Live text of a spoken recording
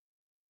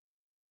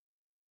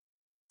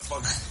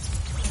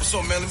motherfucker. What's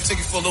up, man? Let me take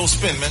you for a little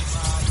spin, man.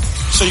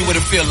 Show you what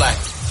it feel like.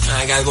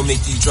 I gotta go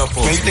make these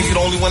drop-offs. Man, you think you're the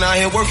only one out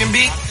here working,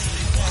 B?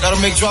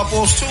 Gotta make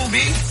drop-offs too,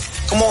 B.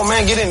 Come on,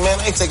 man, get in, man.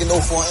 I ain't taking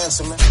no for an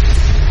answer, man.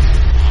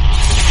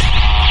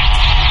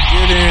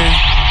 Get in.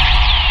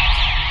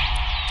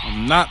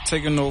 I'm not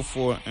taking no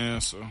for an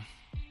answer.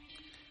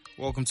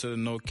 Welcome to the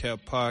No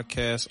Cap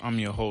Podcast. I'm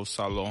your host,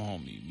 Salo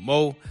Homie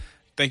Mo.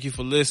 Thank you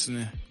for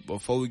listening.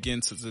 Before we get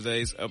into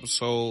today's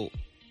episode,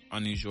 I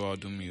need you all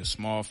to do me a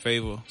small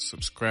favor.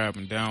 Subscribe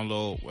and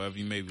download wherever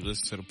you may be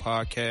listening to the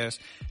podcast.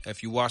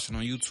 If you're watching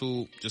on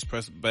YouTube, just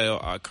press the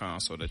bell icon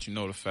so that you're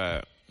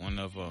notified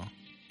whenever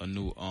a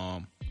new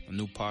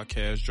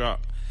podcast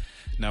drop.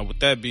 Now, with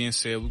that being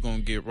said, we're going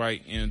to get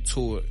right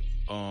into it.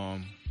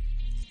 On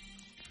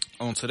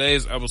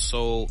today's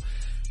episode,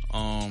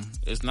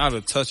 it's not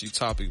a touchy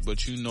topic,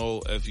 but you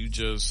know, if you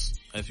just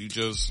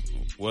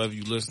wherever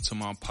you listen to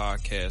my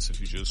podcast, if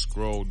you just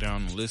scroll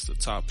down the list of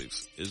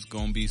topics, it's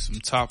going to be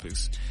some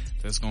topics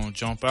that's going to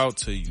jump out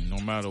to you. No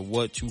matter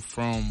what you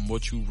from,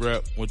 what you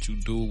rep, what you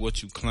do,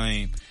 what you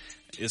claim,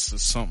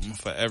 it's something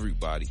for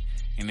everybody.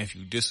 And if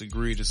you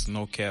disagree, this is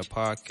No Cap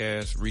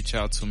Podcast. Reach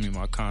out to me.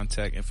 My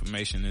contact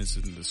information is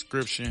in the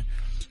description.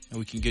 And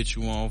we can get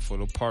you on for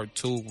the part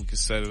 2. We can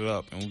set it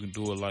up and we can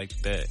do it like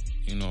that.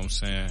 You know what I'm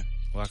saying?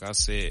 Like I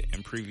said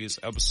in previous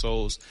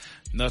episodes,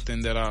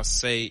 nothing that I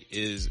say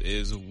is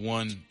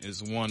one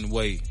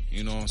way.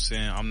 You know what I'm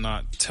saying? I'm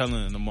not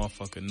telling the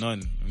motherfucker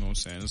nothing. You know what I'm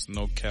saying? It's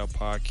No Cap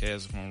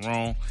Podcast. If I'm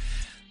wrong,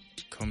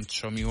 come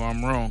show me where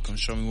I'm wrong. Come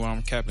show me where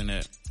I'm capping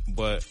at.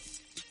 But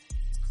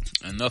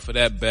enough of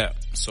that bat.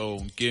 So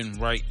getting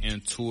right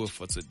into it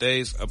for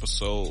today's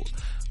episode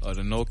of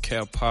the No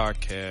Cap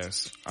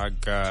Podcast, I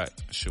got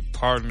should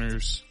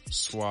partners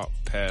swap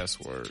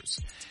passwords.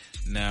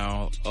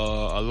 Now,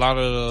 a lot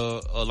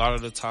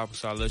of the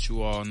topics, I let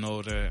you all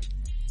know that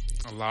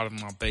a lot of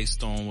them are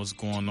based on what's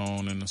going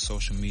on in the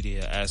social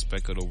media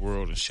aspect of the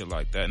world and shit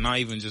like that. Not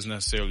even just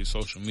necessarily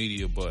social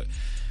media, but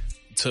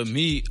to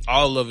me,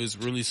 all of it's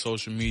really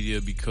social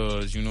media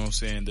because, you know what I'm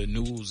saying, the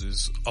news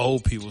is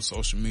old people's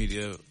social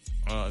media,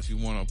 if you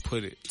want to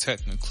put it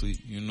technically,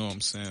 you know what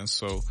I'm saying?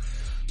 So,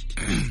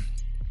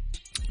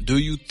 do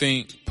you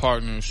think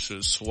partners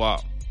should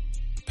swap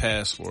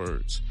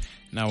passwords?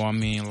 Now, I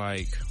mean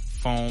like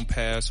phone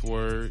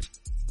password,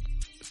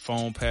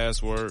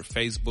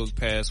 Facebook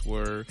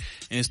password,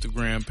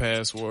 Instagram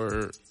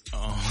password,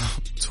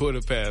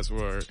 Twitter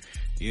password.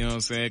 You know what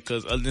I'm saying?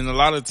 Cause then a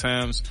lot of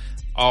times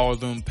all of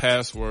them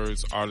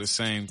passwords are the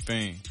same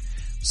thing.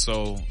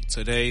 So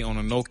today on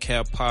the No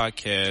Cap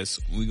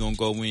Podcast, we're going to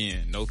go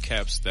in no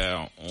cap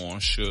style on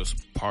should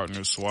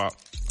partners swap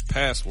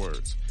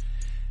passwords.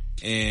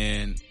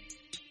 And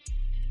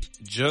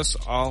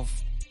just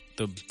off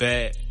the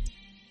bat,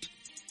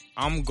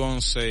 I'm going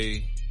to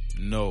say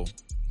no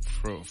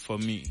for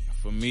me.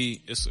 For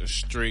me, it's a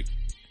strict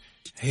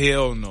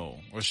hell no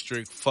or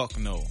strict fuck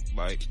no.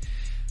 Like,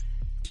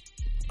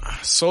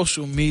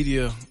 social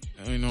media,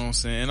 you know what I'm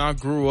saying? And I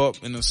grew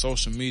up in the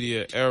social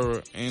media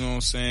era, you know what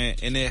I'm saying?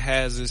 And it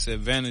has its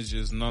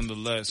advantages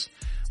nonetheless,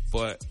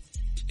 but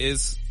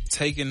it's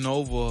taken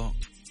over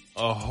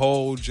a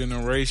whole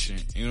generation,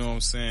 you know what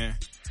I'm saying?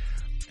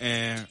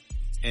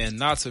 And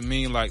not to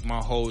mean like my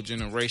whole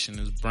generation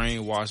is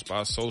brainwashed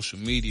by social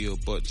media,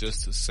 but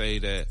just to say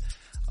that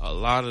a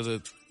lot of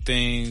the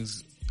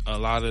things, a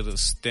lot of the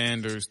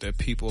standards that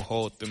people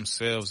hold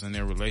themselves in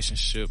their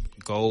relationship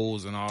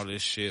goals and all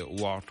this shit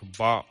walk the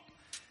bop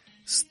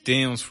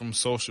stems from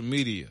social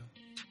media.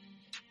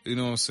 You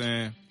know what I'm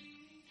saying?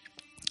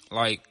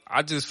 Like,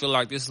 I just feel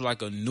like this is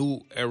like a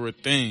new era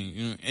thing.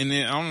 You know? And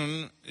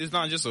then it's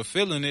not just a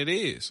feeling, it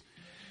is.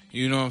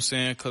 You know what I'm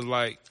saying? Cause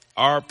like,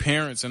 our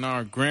parents and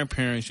our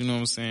grandparents, you know what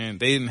I'm saying,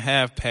 they didn't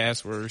have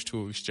passwords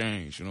to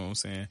exchange, you know what I'm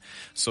saying?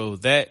 So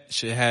that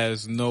shit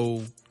has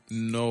no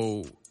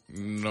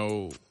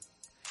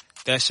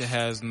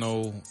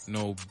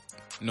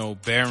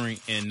bearing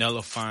in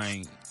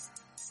nullifying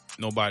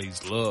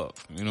nobody's love,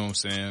 you know what I'm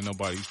saying,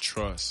 nobody's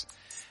trust,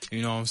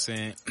 you know what I'm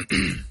saying?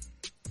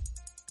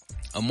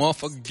 A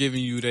motherfucker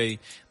giving you the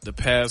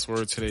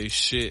password to their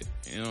shit,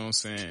 you know what I'm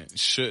saying,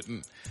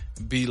 shouldn't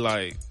be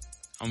like,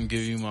 I'm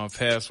giving you my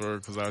password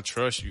because I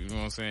trust you. You know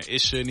what I'm saying?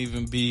 It shouldn't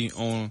even be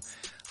on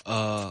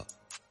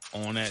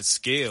that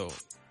scale.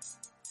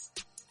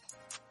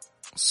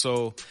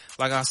 So,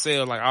 like I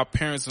said, like our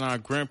parents and our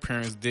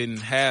grandparents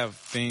didn't have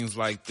things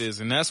like this.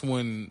 And that's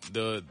when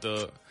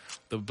the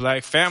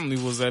black family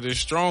was at its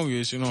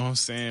strongest, you know what I'm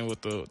saying?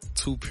 With the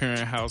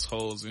 2-parent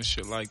households and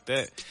shit like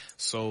that.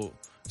 So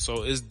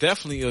it's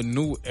definitely a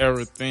new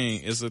era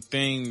thing. It's a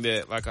thing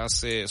that, like I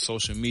said,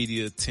 social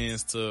media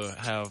tends to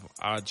have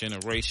our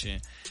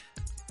generation,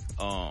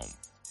 not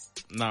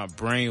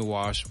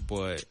brainwashed,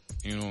 but,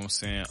 you know what I'm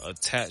saying,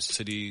 attached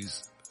to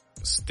these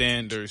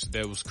standards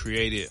that was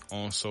created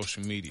on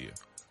social media.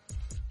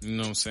 You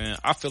know what I'm saying?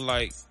 I feel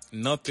like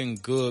nothing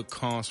good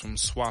comes from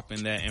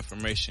swapping that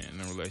information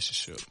in a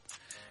relationship.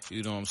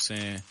 You know what I'm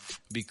saying?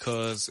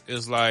 Because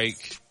it's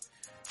like,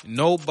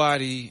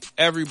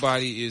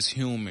 everybody is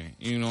human,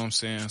 you know what I'm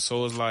saying?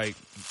 So it's like,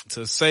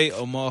 to say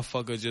a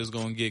motherfucker just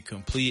gonna get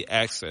complete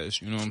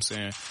access, you know what I'm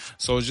saying?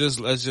 So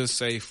let's just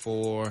say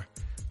for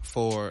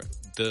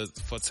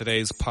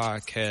today's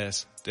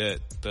podcast, that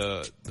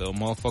the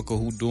motherfucker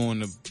who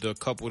doing the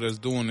couple that's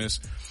doing this,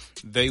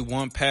 they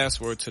one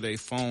password to their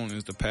phone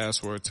is the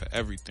password to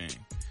everything.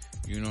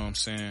 You know what I'm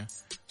saying?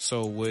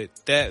 So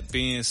with that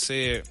being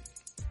said,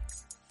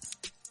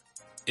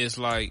 it's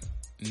like,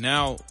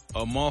 now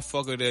a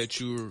motherfucker that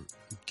you're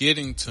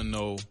getting to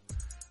know,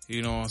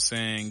 you know what I'm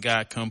saying,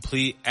 got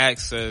complete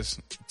access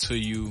to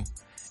you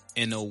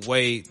in a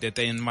way that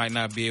they might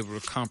not be able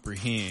to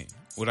comprehend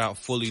without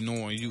fully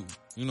knowing you.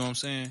 You know what I'm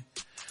saying?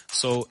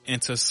 So, and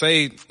to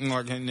say,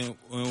 like,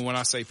 when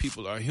I say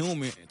people are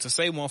human, to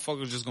say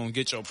motherfuckers just gonna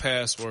get your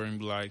password and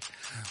be like,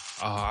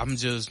 I'm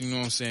just, you know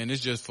what I'm saying,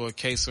 it's just for a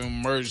case of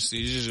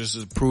emergency, it's just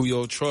to prove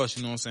your trust,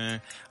 you know what I'm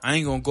saying, I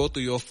ain't gonna go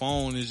through your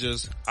phone, I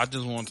just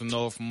want to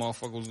know if a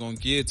motherfucker was gonna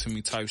give it to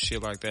me, type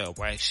shit like that,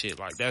 whack shit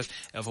like that.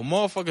 If a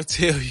motherfucker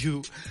tell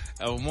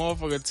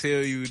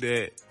you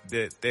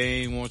that they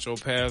ain't want your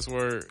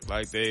password,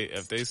 like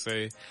if they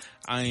say,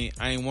 I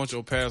ain't want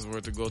your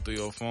password to go through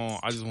your phone,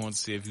 I just want to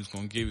see if you was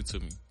gonna give it to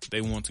me.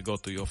 They want to go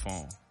through your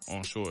phone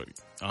on Shorty.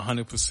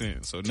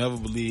 100%. So never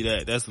believe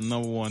that. That's the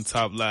number one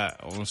top lie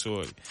on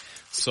Shorty.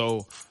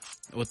 So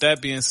with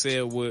that being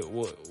said,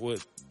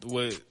 with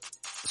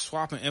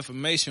swapping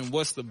information,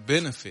 what's the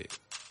benefit?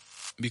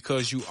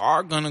 Because you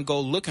are gonna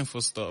go looking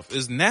for stuff.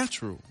 It's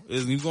natural.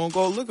 You're gonna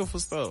go looking for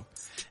stuff.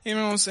 You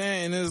know what I'm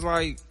saying?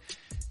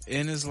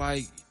 And it's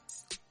like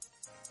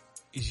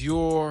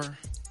you're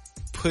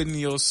putting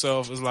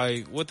yourself, it's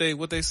like what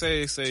they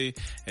say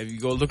if you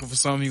go looking for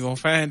something, you're gonna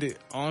find it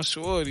on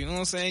Shorty. You know what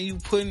I'm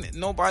saying?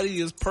 Nobody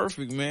is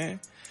perfect,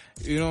 man.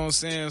 You know what I'm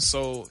saying?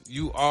 So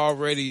you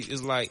already,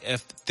 it's like,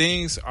 if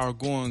things are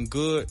going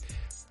good,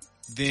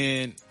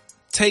 then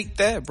take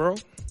that, bro.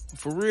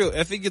 For real.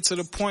 If it gets to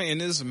the point,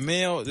 and this is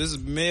male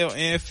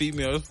and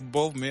female, this is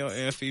both male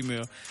and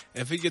female.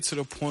 If it gets to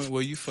the point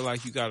where you feel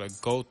like you gotta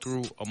go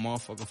through a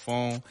motherfucking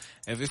phone,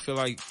 if it feel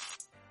like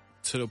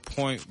to the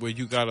point where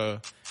you gotta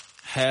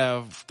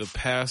have the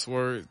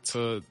password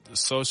to the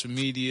social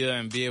media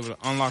and be able to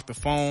unlock the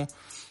phone,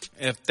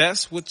 if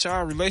that's what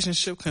y'all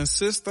relationship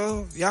consists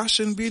of, y'all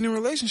shouldn't be in a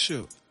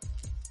relationship.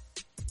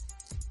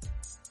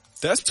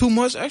 That's too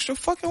much extra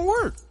fucking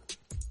work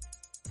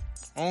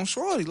on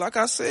Shorty. Like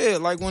I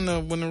said, like when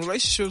the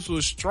relationships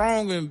was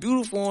strong and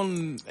beautiful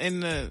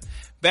and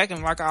back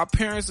in like our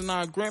parents and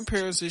our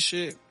grandparents and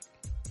shit,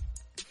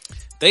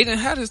 they didn't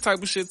have this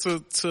type of shit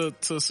to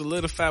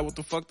solidify what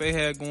the fuck they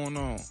had going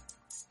on.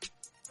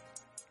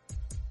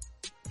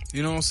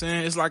 You know what I'm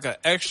saying? It's like an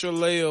extra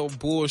layer of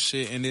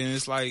bullshit, and then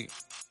it's like,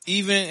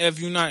 even if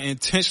you're not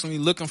intentionally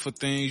looking for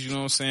things, you know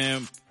what I'm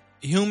saying,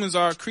 humans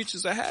are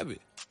creatures of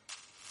habit.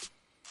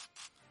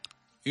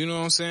 You know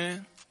what I'm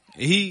saying?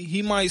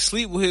 He might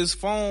sleep with his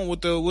phone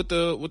with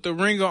the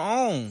ringer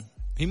on.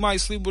 He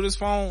might sleep with his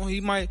phone.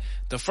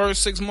 The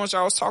first 6 months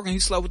I was talking, he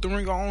slept with the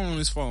ringer on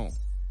his phone.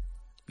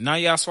 Now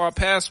y'all swap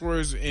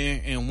passwords,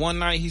 and one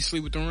night he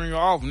sleep with the ringer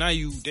off. Now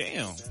you,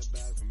 damn.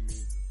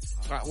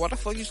 Why the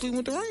fuck you sleeping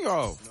with the ringer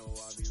off?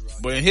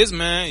 But in his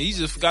mind, he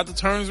just forgot to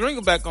turn his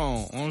ringer back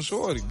on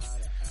Shorty.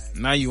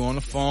 Now you on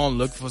the phone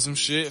looking for some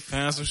shit,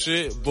 find some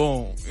shit,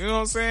 boom. You know what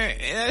I'm saying?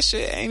 And that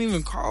shit ain't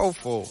even called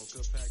for.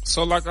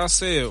 So like I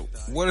said,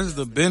 what is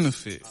the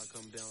benefit?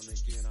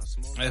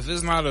 If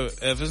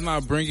it's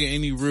not bringing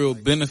any real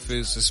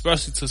benefits,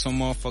 especially to some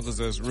motherfuckers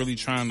that's really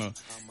trying to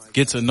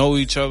get to know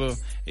each other,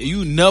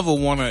 you never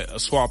want to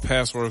swap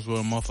passwords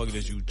with a motherfucker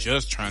that you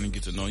just trying to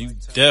get to know. You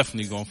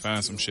definitely gonna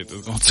find some shit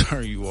that's gonna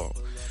turn you off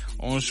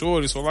on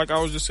Shorty. So like I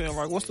was just saying,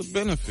 like, what's the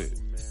benefit?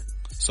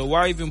 So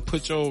why even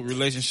put your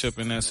relationship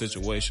in that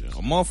situation?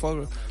 A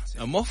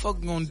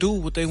motherfucker gonna do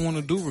what they want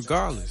to do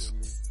regardless.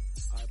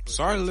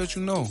 Sorry to let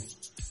you know.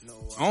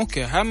 I don't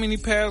care how many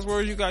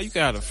passwords you got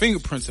have a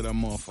fingerprint to that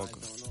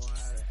motherfucker.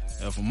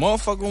 If a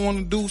motherfucker want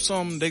to do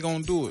something, they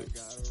gonna do it.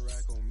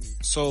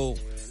 So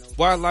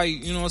why, like,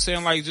 you know what I'm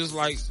saying, like, just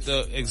like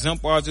the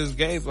example I just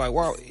gave, like,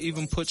 why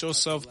even put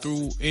yourself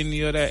through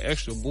any of that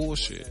extra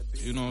bullshit?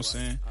 You know what I'm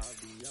saying?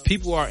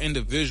 People are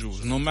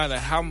individuals. No matter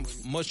how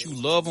much you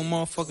love a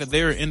motherfucker,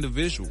 they're an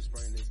individual.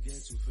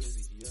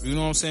 You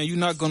know what I'm saying? You're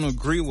not gonna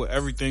agree with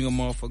everything a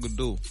motherfucker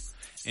do.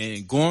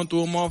 And going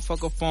through a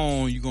motherfucker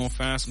phone, you're gonna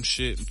find some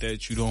shit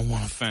that you don't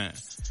wanna find.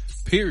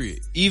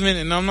 Period.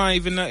 And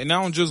I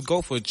don't just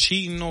go for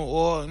cheating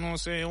or, you know what I'm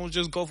saying? I don't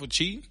just go for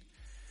cheating.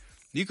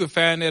 You could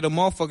find that a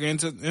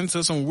motherfucker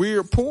into some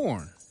weird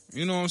porn.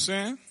 You know what I'm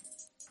saying?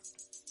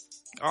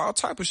 All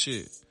type of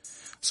shit.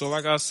 So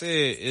like I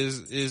said,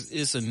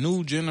 it's a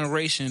new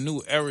generation,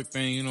 new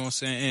everything, you know what I'm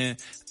saying?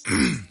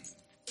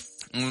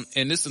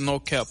 And this is a No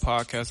Cap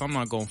podcast. I'm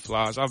not gonna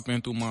flash. I've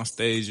been through my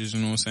stages,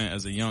 you know what I'm saying,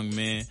 as a young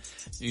man,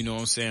 you know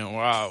what I'm saying,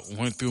 where I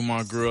went through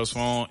my girl's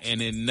phone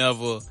and it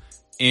never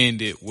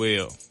ended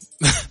well.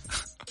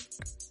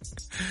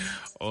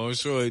 Oh,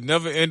 sure. It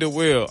never ended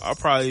well. I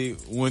probably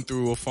went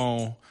through a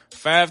phone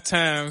 5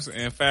 times,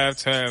 and 5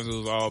 times it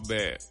was all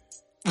bad.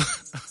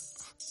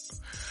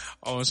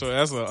 Oh, so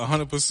that's a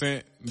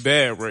 100%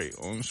 bad rate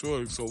on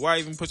shorty. So why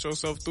even put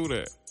yourself through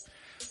that?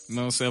 You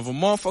know what I'm saying? If a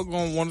motherfucker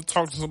gonna want to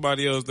talk to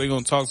somebody else, they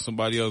gonna talk to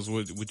somebody else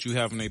with you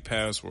having their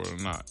password or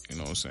not. You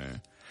know what I'm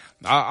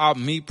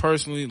saying? Me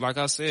personally, like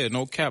I said,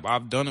 no cap,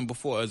 I've done it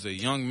before. As a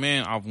young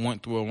man, I've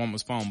went through a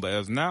woman's phone, but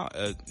as now,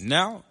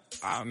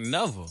 I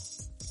never.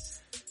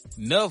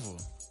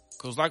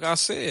 Cause like I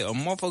said, a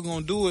motherfucker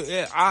gonna do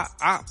it.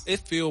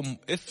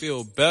 It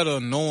feel better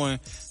knowing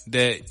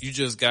that you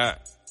just got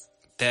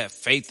that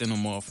faith in a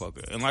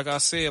motherfucker. And like I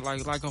said,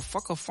 like a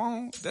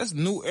phone, that's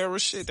new era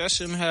shit. That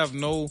shouldn't have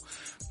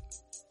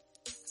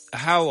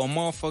how a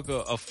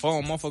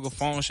motherfucker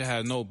phone should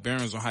have no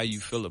bearings on how you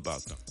feel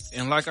about them.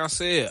 And like I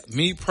said,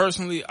 me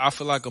personally, I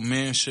feel like a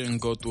man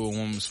shouldn't go through a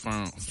woman's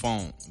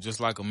phone. Just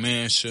like a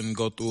man shouldn't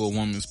go through a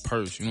woman's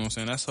purse. You know what I'm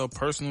saying? That's her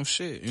personal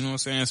shit. You know what I'm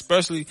saying?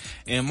 Especially,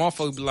 and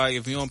motherfuckers be like,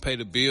 if you don't pay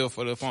the bill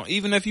for the phone,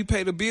 even if you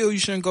pay the bill, you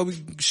shouldn't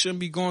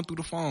be going through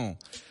the phone.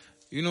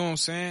 You know what I'm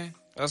saying?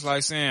 That's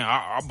like saying,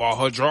 I bought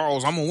her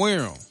drawers, I'ma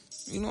wear them.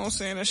 You know what I'm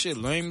saying? That shit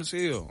lame as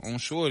hell on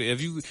shorty.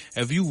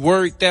 If you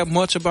worried that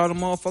much about a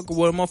motherfucker,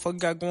 what a motherfucker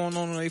got going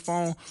on their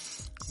phone,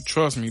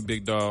 trust me,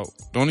 big dog,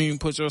 don't even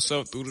put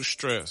yourself through the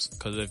stress.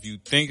 Cause if you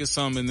think it's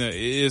something there, it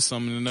is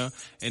something in there.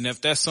 And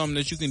if that's something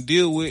that you can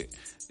deal with,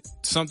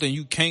 something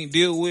you can't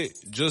deal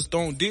with, just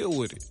don't deal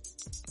with it.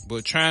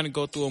 But trying to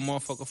go through a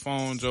motherfucker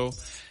phone, Joe,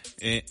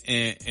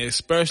 and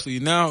especially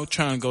now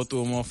trying to go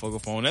through a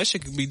motherfucker phone, that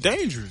shit can be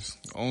dangerous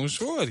on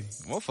shorty.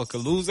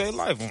 Motherfucker lose their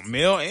life on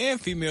male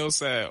and female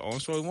side. On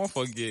shorty,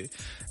 motherfucker get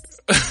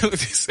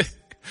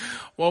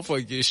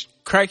motherfucker get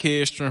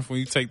crackhead strength when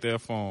you take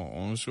that phone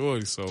on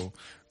shorty. So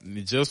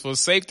just for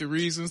safety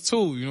reasons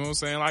too, you know what I'm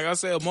saying? Like I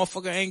said, a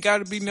motherfucker ain't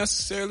gotta be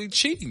necessarily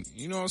cheating.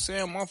 You know what I'm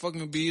saying? A motherfucker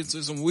can be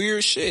into some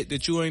weird shit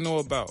that you ain't know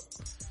about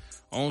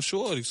on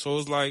shorty. So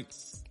it's like,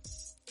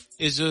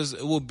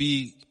 it will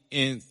be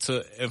and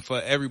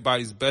for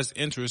everybody's best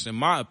interest, in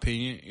my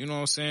opinion, you know what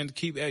I'm saying, to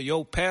keep at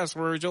your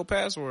password. You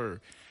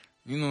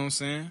know what I'm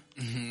saying?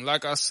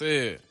 Like I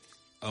said,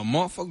 a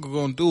motherfucker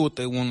gonna do what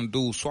they want to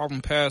do.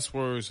 Swapping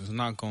passwords is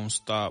not gonna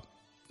stop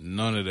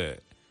none of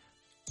that.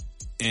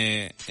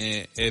 And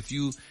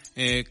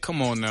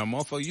come on now,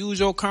 motherfucker, use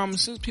your common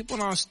sense. People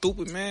not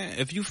stupid, man.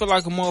 If you feel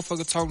like a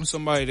motherfucker talking to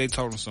somebody, they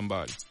talking to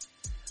somebody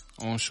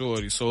on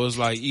shorty. So it's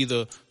like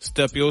either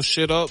step your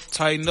shit up,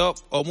 tighten up,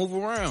 or move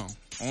around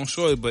on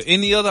shorty. But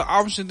any other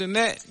option than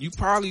that, you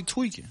probably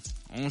tweaking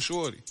on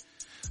shorty.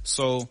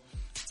 So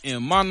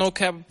in my no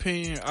cap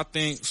opinion, I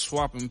think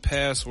swapping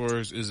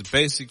passwords is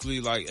basically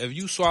like, if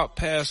you swap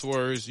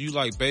passwords, you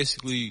like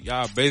basically,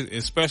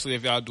 especially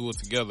if y'all do it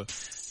together,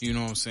 you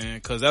know what I'm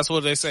saying? Cause that's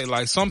what they say.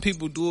 Like some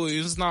people do it,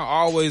 it's not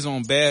always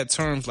on bad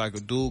terms. Like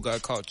a dude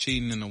got caught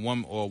cheating and a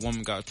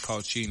woman got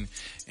caught cheating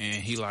and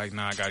he like,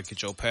 nah, I gotta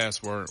get your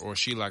password. Or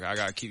she like, I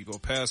gotta keep your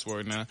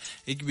password now.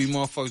 It could be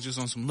motherfuckers just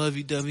on some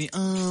lovey-dovey,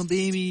 oh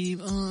baby,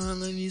 oh I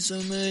love you so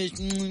much,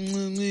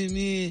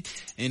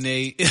 and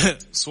they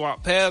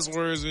swap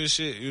passwords and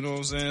shit, you know what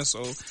I'm saying?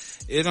 So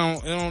it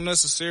don't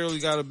necessarily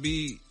gotta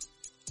be,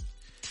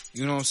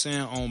 you know what I'm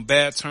saying, on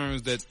bad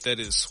terms that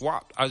is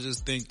swapped. I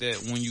just think that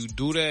when you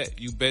do that,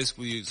 you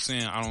basically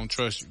saying, I don't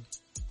trust you.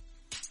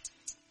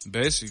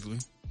 Basically.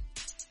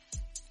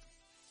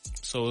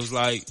 So it's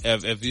like,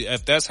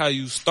 if that's how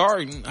you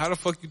starting, how the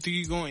fuck you think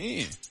you gonna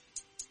end?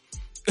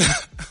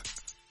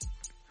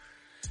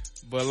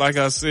 But like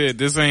I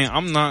said,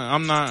 I'm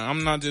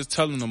not just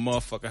telling the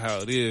motherfucker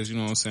how it is, you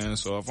know what I'm saying?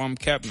 So if I'm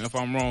capping, if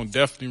I'm wrong,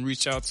 definitely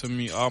reach out to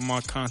me. All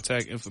my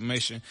contact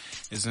information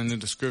is in the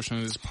description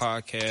of this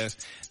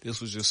podcast.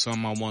 This was just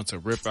something I wanted to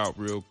rip out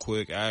real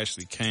quick. I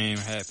actually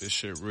had this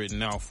shit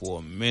written out for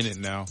a minute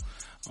now.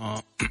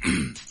 I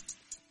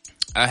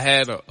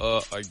had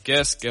a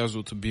guest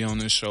scheduled to be on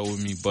this show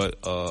with me,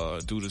 but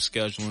due to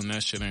scheduling,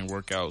 that shit ain't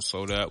work out.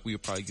 So that we'll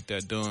probably get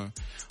that done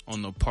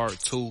on the part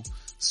 2.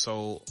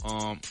 So,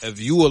 if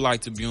you would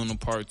like to be on the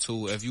part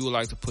 2, if you would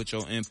like to put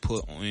your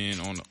input in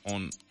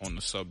on the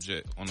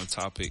subject, on the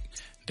topic,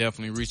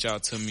 definitely reach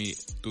out to me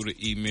through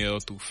the email,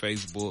 through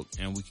Facebook,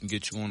 and we can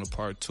get you on the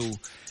part 2.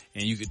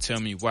 And you can tell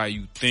me why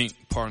you think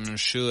partners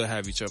should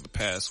have each other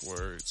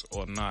passwords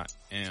or not.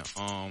 And,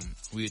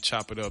 we'll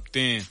chop it up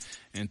then.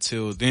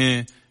 Until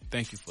then,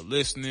 thank you for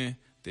listening.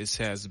 This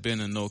has been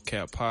a No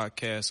Cap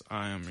Podcast.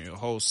 I am your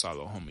host,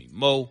 Salo Homie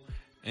Mo.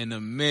 In a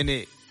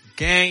minute,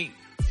 gang.